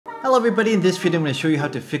Hello everybody, in this video I'm going to show you how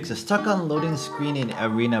to fix a stuck on loading screen in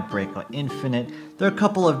Arena Breakout Infinite. There are a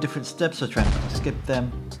couple of different steps, so try not to skip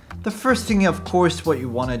them. The first thing, of course, what you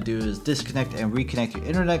want to do is disconnect and reconnect your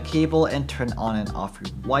internet cable and turn on and off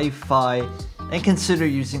your Wi-Fi, and consider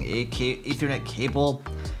using a Ethernet cable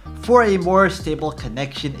for a more stable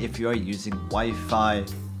connection if you are using Wi-Fi.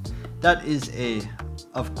 That is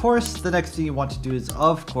of course, the next thing you want to do is,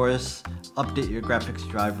 of course, update your graphics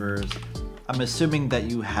drivers. I'm assuming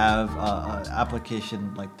that you have an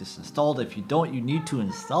application like this installed. If you don't, you need to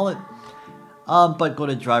install it. But go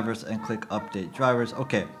to drivers and click update drivers.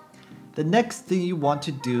 Okay. The next thing you want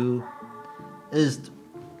to do is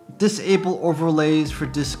disable overlays for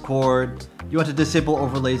Discord. You want to disable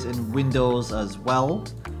overlays in Windows as well.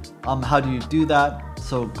 How do you do that?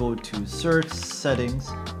 So go to search, settings.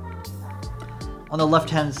 On the left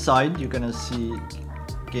hand side, you're gonna see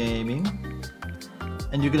gaming.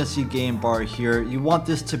 And you're gonna see game bar here. You want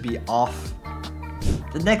this to be off.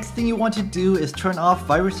 The next thing you want to do is turn off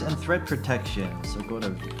virus and threat protection. So go to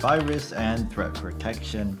virus and threat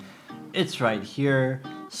protection. It's right here.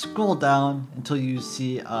 Scroll down until you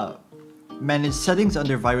see manage settings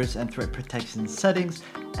under virus and threat protection settings,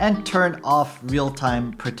 and turn off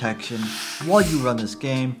real-time protection while you run this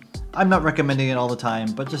game. I'm not recommending it all the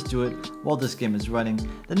time, but just do it while this game is running.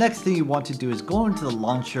 The next thing you want to do is go into the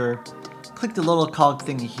launcher, click the little cog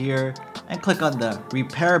thing here, and click on the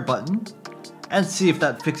repair button and see if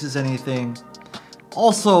that fixes anything.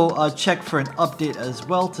 Also check for an update as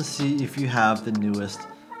well to see if you have the newest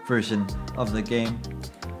version of the game.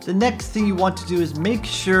 The next thing you want to do is make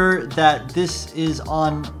sure that this is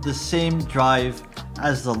on the same drive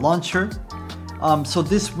as the launcher. So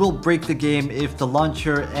this will break the game if the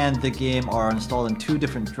launcher and the game are installed in two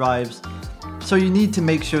different drives. So you need to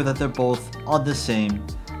make sure that they're both on the same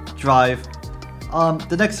drive.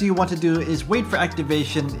 The next thing you want to do is wait for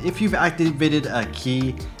activation. If you've activated a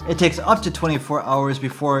key, it takes up to 24 hours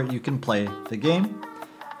before you can play the game.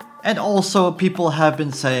 And also, people have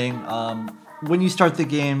been saying when you start the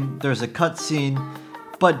game, there's a cutscene,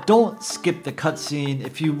 but don't skip the cutscene.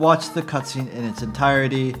 If you watch the cutscene in its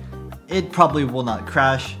entirety, it probably will not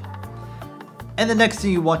crash. And the next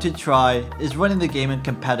thing you want to try is running the game in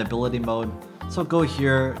compatibility mode. So go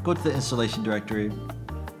here, go to the installation directory,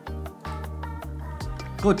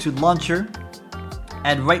 go to launcher,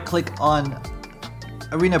 and right click on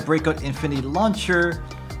Arena Breakout Infinite Launcher,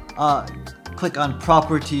 click on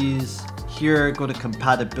properties, here go to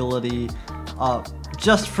compatibility.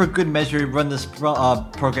 Just for good measure, run this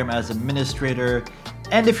program as administrator.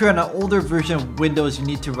 And if you're on an older version of Windows, you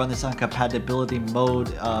need to run this on compatibility mode,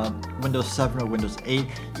 Windows 7 or Windows 8.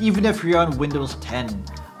 Even if you're on Windows 10,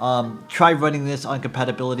 try running this on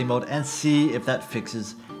compatibility mode and see if that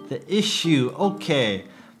fixes the issue. Okay,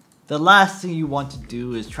 the last thing you want to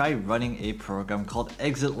do is try running a program called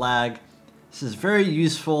Exit Lag. This is very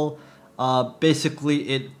useful. Basically,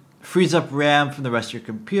 it frees up RAM from the rest of your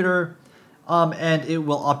computer, and it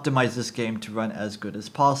will optimize this game to run as good as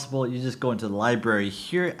possible. You just go into the library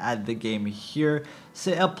here, add the game here,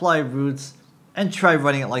 say apply roots, and try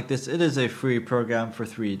running it like this. It is a free program for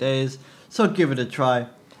 3 days, so give it a try.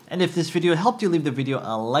 And if this video helped you, leave the video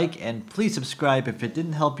a like, and please subscribe. If it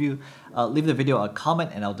didn't help you, leave the video a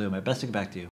comment, and I'll do my best to get back to you.